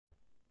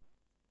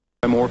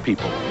More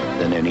people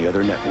than any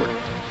other network.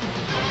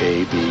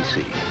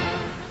 ABC.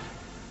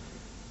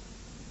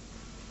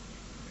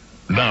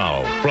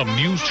 Now, from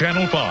News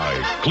Channel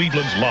 5,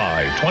 Cleveland's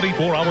live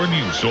 24-hour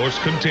news source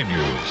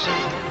continues.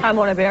 I'm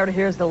Mona Baird.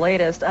 Here's the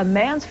latest. A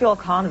Mansfield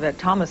convict,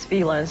 Thomas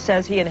Phelan,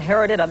 says he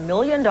inherited $1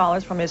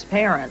 million from his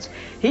parents.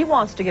 He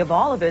wants to give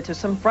all of it to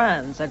some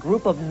friends, a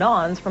group of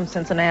nuns from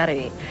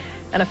Cincinnati.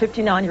 And a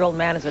 59-year-old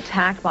man is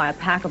attacked by a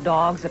pack of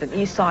dogs at an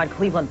East Side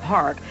Cleveland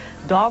park.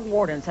 Dog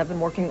wardens have been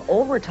working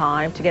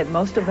overtime to get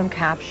most of them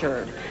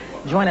captured.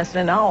 Join us in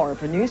an hour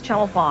for News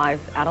Channel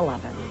 5 at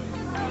 11.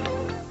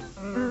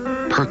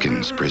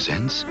 Perkins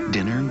presents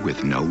Dinner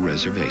with No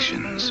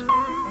Reservations.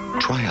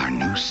 Try our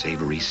new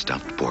savory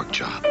stuffed pork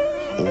chop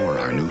or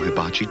our new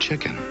hibachi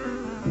chicken.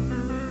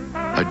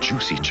 A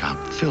juicy chop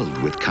filled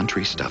with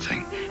country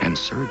stuffing and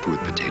served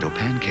with potato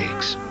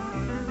pancakes.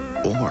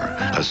 Or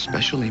a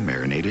specially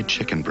marinated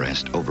chicken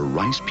breast over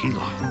rice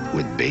pilaf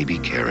with baby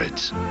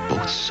carrots.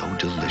 Both so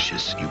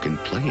delicious you can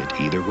play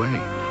it either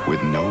way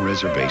with no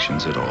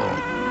reservations at all.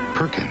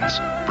 Perkins,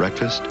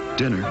 breakfast,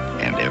 dinner,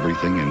 and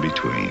everything in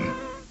between.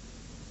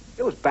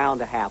 It was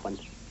bound to happen.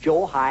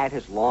 Joel Hyatt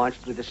has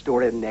launched the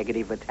distorted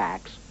negative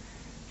attacks.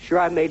 Sure,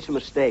 I've made some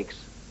mistakes,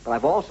 but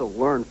I've also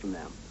learned from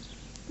them.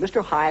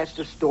 Mr. Hyatt's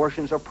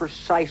distortions are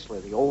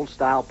precisely the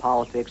old-style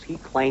politics he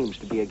claims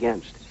to be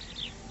against.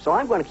 So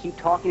I'm going to keep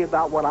talking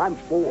about what I'm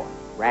for,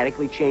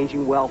 radically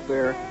changing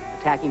welfare,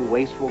 attacking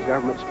wasteful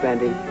government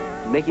spending,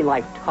 and making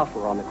life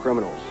tougher on the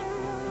criminals.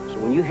 So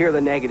when you hear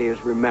the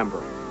negatives,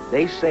 remember,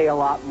 they say a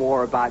lot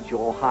more about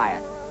Joel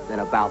Hyatt than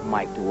about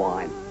Mike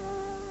DeWine.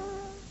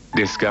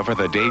 Discover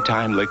the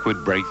daytime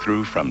liquid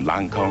breakthrough from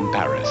Lancôme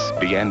Paris,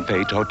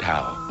 Bienfait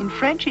Total. In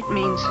French, it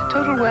means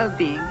total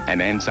well-being.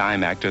 An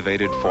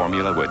enzyme-activated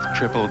formula with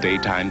triple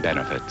daytime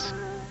benefits.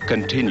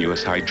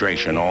 Continuous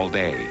hydration all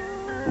day.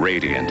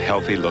 Radiant,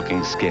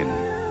 healthy-looking skin.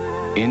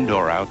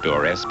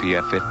 Indoor-outdoor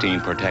SPF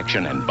 15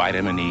 protection and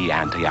vitamin E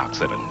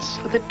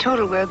antioxidants. For the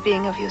total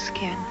well-being of your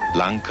skin.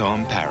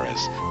 Lancôme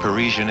Paris.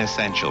 Parisian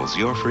Essentials.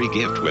 Your free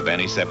gift with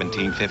any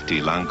 1750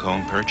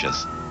 Lancôme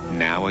purchase.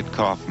 Now at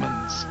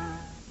Kaufman's.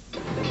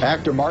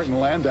 Actor Martin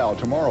Landau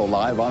tomorrow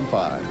live on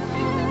 5.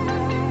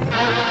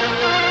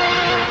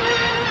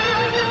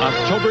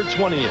 October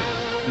 20th,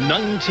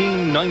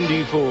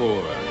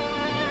 1994.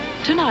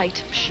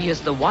 Tonight, she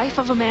is the wife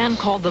of a man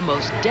called the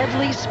most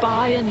deadly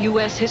spy in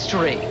U.S.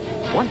 history.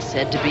 Once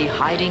said to be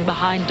hiding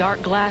behind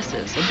dark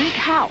glasses, a big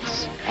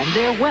house, and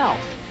their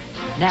wealth.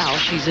 Now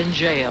she's in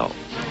jail.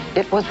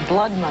 It was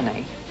blood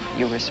money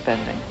you were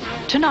spending.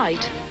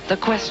 Tonight, the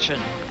question.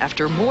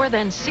 After more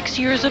than 6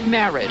 years of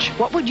marriage,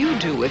 what would you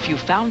do if you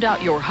found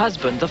out your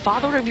husband, the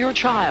father of your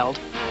child,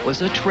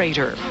 was a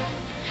traitor?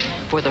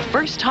 For the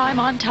first time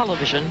on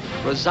television,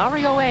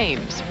 Rosario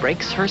Ames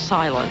breaks her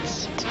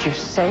silence. Did you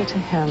say to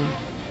him,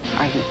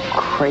 "Are you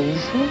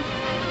crazy?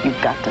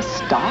 You've got to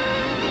stop"?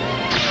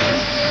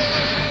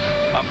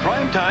 A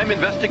primetime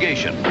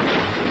investigation.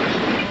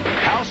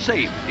 How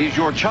safe is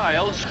your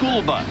child's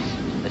school bus?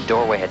 The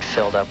doorway had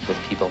filled up with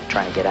people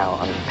trying to get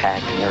out,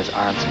 unpacked, and there's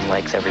arms and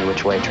legs every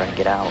which way trying to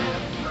get out.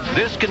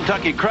 This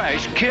Kentucky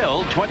crash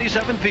killed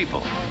 27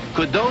 people.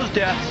 Could those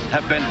deaths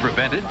have been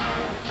prevented?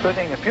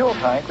 Putting a fuel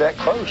tank that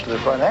close to the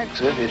front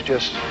exit is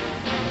just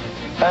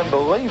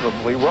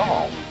unbelievably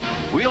wrong.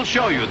 We'll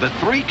show you the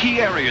 3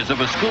 key areas of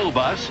a school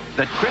bus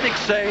that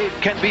critics say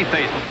can be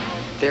fatal.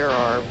 There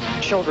are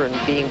children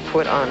being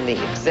put on the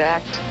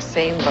exact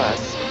same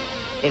bus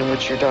in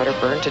which your daughter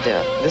burned to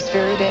death this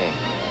very day.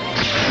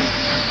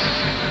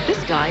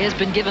 This guy has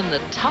been given the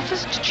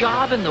toughest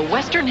job in the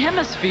Western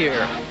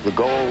Hemisphere. The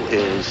goal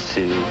is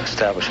to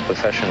establish a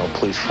professional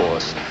police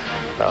force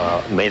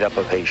made up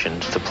of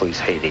Haitians to police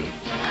Haiti.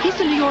 He's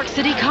a New York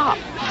City cop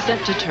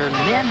sent to turn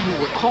men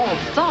who were called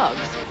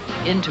thugs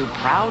into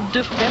proud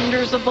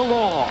defenders of the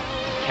law.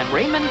 Can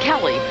Raymond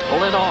Kelly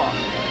pull it off?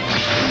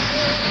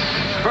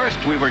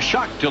 First, we were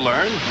shocked to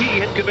learn he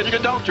had committed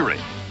adultery.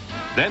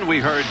 Then we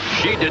heard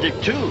she did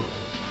it too.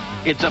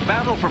 It's a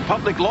battle for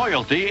public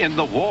loyalty in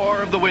the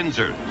War of the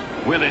Windsors.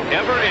 Will it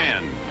ever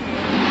end?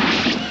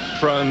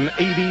 From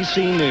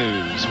ABC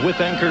News,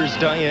 with anchors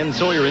Diane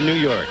Sawyer in New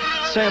York,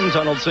 Sam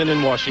Donaldson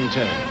in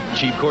Washington,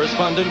 Chief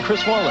Correspondent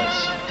Chris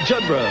Wallace,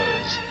 Judd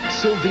Rose,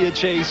 Sylvia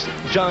Chase,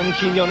 John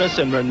Quinones,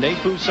 and Renee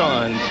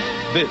Poussin.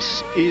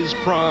 This is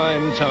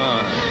Prime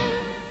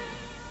Time.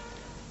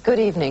 Good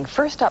evening.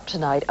 First up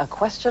tonight, a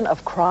question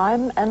of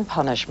crime and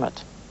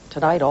punishment.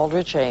 Tonight,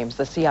 Aldrich Ames,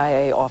 the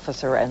CIA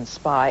officer and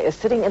spy, is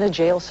sitting in a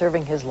jail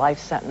serving his life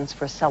sentence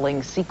for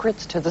selling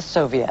secrets to the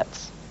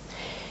Soviets.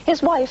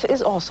 His wife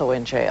is also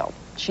in jail.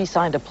 She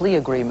signed a plea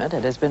agreement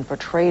and has been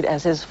portrayed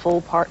as his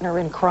full partner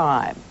in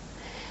crime.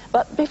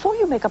 But before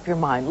you make up your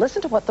mind,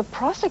 listen to what the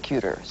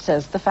prosecutor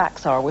says the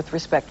facts are with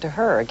respect to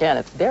her. Again,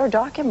 it's their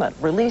document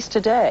released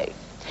today.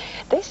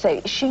 They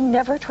say she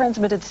never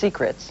transmitted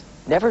secrets,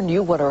 never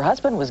knew what her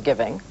husband was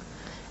giving,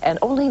 and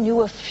only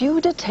knew a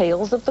few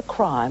details of the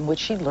crime which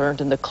she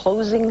learned in the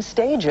closing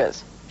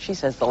stages, she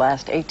says the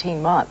last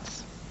 18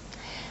 months.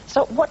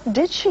 So what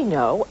did she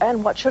know,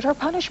 and what should her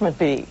punishment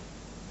be?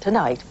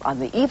 Tonight, on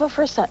the eve of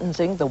her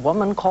sentencing, the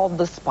woman called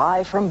the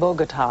spy from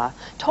Bogota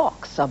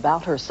talks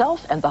about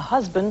herself and the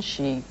husband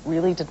she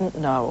really didn't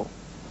know.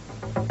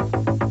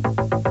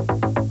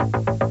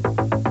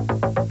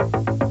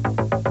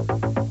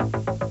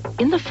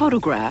 In the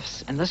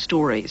photographs and the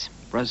stories,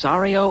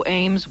 Rosario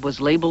Ames was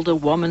labeled a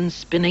woman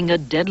spinning a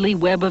deadly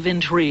web of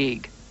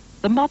intrigue.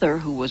 The mother,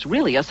 who was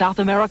really a South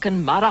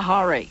American Mata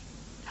Hari,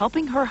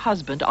 helping her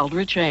husband,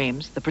 Aldrich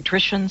Ames, the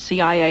patrician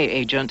CIA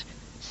agent,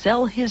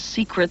 sell his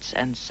secrets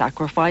and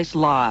sacrifice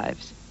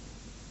lives.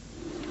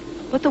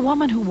 But the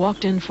woman who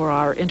walked in for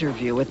our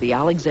interview at the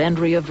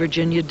Alexandria,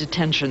 Virginia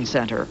Detention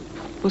Center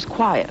was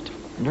quiet,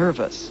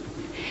 nervous,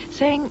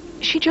 saying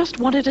she just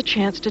wanted a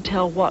chance to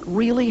tell what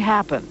really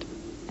happened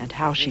and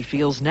how she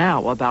feels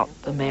now about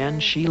the man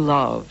she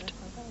loved.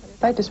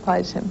 I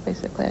despise him,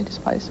 basically. I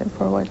despise him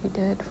for what he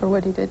did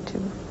to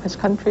his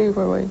country,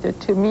 for what he did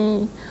to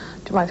me,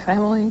 to my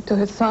family, to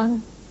his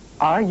son.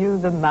 Are you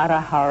the Mata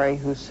Hari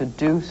who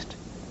seduced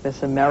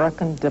this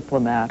American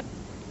diplomat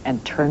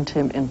and turned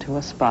him into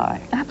a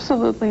spy?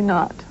 Absolutely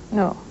not.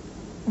 No.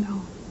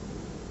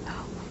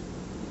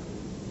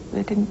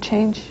 It didn't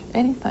change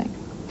anything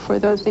for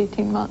those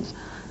 18 months.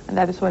 And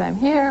that is what I'm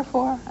here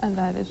for, and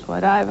that is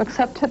what I've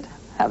accepted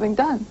having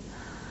done.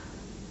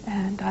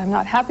 And I'm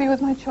not happy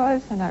with my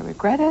choice, and I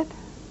regret it,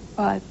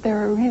 but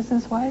there are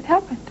reasons why it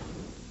happened.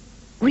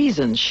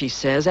 Reasons, she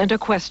says, and a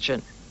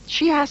question.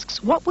 She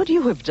asks, what would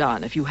you have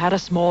done if you had a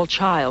small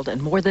child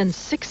and more than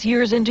 6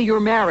 years into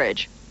your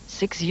marriage,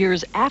 6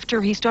 years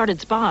after he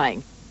started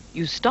spying,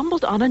 you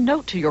stumbled on a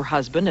note to your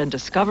husband and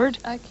discovered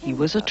he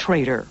was a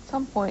traitor? At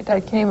some point,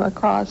 I came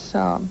across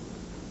a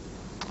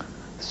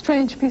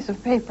strange piece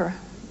of paper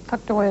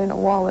tucked away in a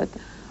wallet.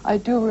 I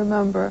do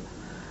remember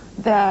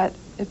that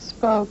it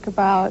spoke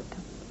about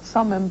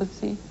some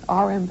embassy,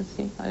 our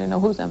embassy, I don't know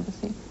whose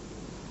embassy.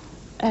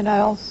 And I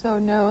also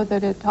know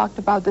that it talked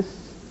about this,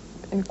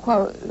 in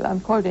quote, I'm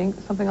quoting,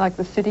 something like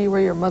the city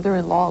where your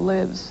mother-in-law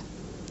lives.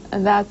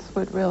 And that's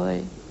what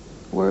really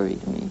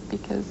worried me,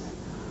 because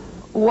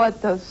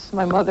what does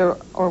my mother,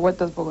 or what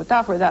does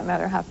Bogota, for that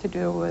matter, have to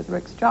do with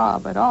Rick's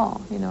job at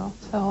all, you know?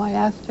 So I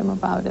asked him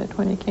about it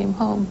when he came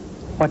home.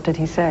 What did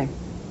he say?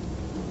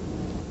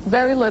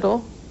 Very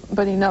little,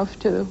 but enough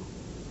to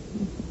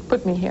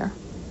put me here,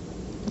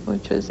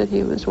 which is that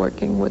he was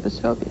working with the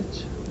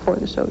Soviets, for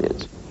the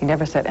Soviets. He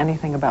never said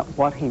anything about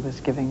what he was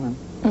giving them?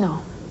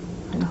 No.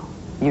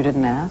 You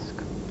didn't ask?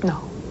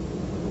 No.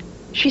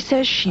 She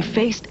says she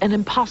faced an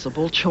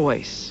impossible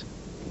choice.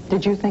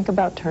 Did you think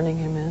about turning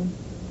him in?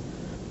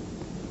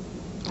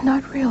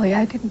 Not really.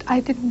 I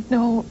didn't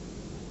know.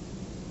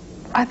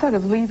 I thought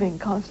of leaving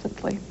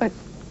constantly, but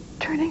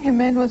turning him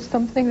in was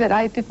something that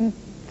I didn't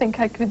think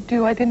I could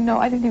do. I didn't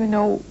even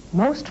know.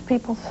 Most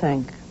people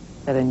think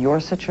that in your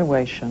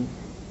situation,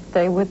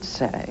 they would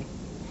say,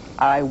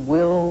 I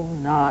will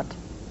not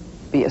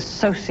be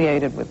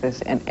associated with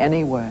this in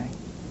any way,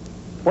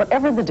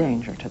 whatever the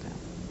danger to them.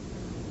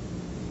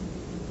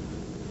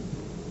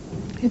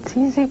 It's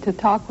easy to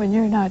talk when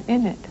you're not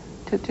in it,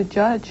 to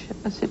judge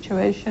a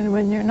situation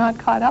when you're not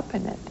caught up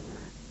in it.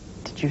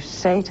 Did you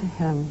say to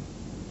him,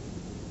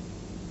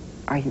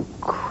 are you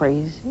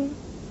crazy?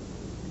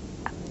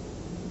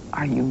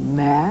 Are you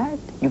mad?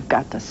 You've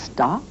got to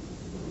stop?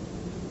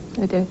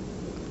 I did.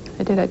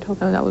 I told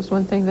him that was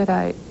one thing that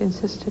I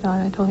insisted on.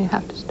 I told him, you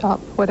have to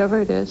stop.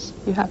 Whatever it is,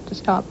 you have to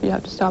stop. You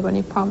have to stop, and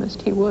he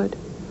promised he would.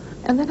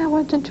 And then I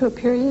went into a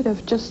period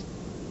of just,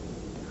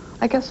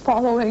 I guess,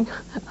 following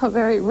a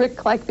very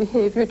Rick-like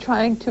behavior,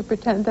 trying to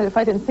pretend that if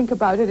I didn't think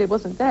about it, it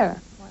wasn't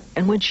there.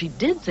 And when she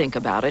did think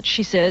about it,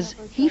 she says,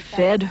 he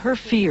fed her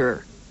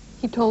fear.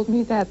 He told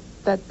me that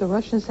the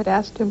Russians had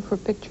asked him for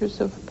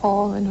pictures of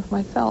Paul and of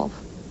myself.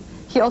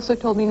 He also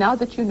told me, now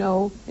that you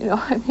know,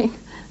 I mean,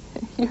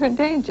 you're in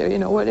danger. You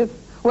know, what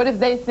if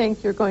they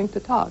think you're going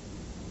to talk?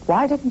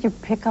 Why didn't you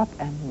pick up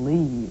and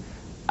leave?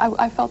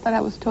 I felt that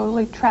I was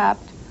totally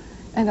trapped,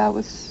 and I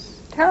was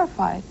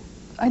terrified.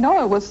 I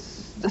know it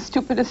was the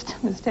stupidest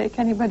mistake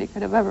anybody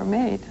could have ever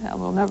made. I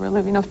will never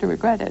live enough to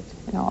regret it.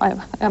 You know,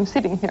 I'm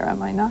sitting here,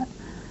 am I not?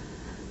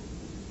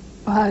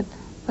 But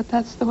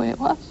that's the way it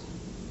was.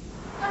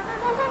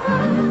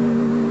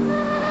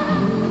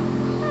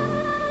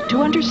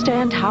 To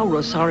understand how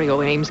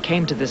Rosario Ames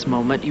came to this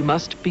moment, you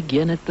must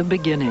begin at the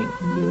beginning.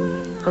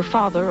 Her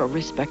father, a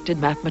respected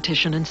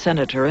mathematician and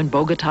senator in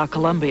Bogota,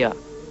 Colombia.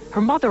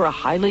 Her mother, a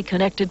highly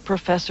connected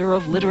professor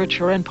of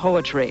literature and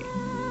poetry.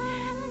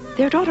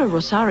 Their daughter,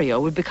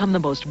 Rosario, would become the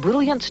most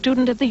brilliant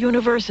student at the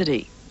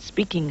university,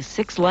 speaking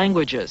 6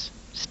 languages,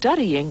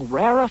 studying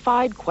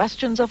rarefied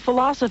questions of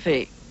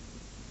philosophy,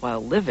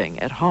 while living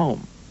at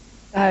home.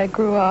 I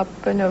grew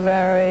up in a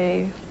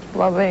very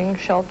loving,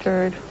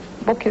 sheltered,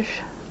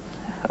 bookish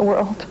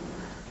world.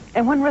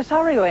 And when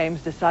Rosario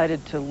Ames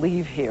decided to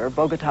leave here,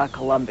 Bogota,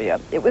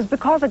 Colombia, it was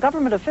because a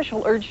government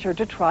official urged her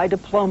to try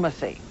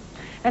diplomacy.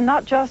 And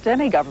not just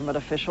any government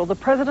official, the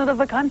president of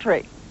the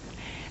country.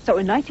 So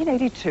in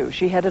 1982,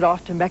 she headed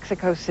off to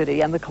Mexico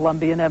City and the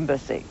Colombian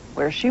embassy,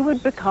 where she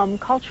would become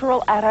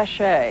cultural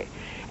attaché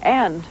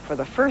and for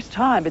the first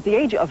time at the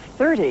age of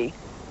 30,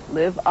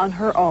 live on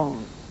her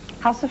own.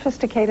 How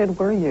sophisticated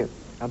were you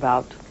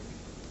about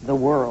the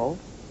world,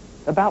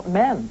 about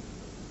men?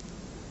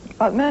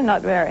 About men,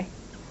 not very.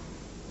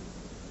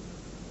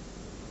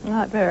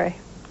 Not very.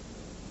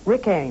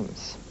 Rick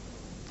Ames,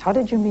 how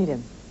did you meet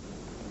him?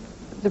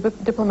 The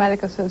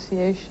Diplomatic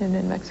Association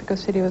in Mexico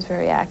City was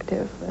very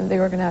active, and they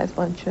organized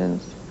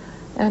luncheons.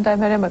 And I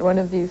met him at one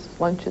of these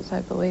lunches,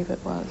 I believe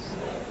it was.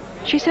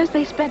 She says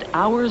they spent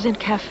hours in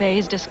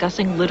cafes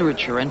discussing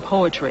literature and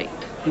poetry.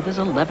 He was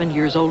 11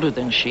 years older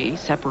than she,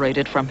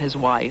 separated from his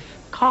wife,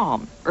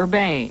 calm,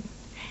 urbane.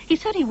 He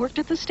said he worked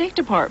at the State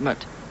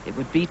Department. It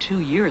would be 2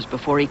 years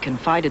before he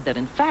confided that,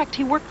 in fact,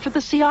 he worked for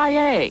the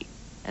CIA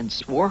and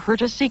swore her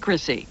to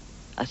secrecy,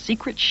 a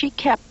secret she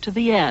kept to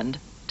the end,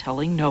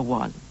 telling no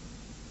one.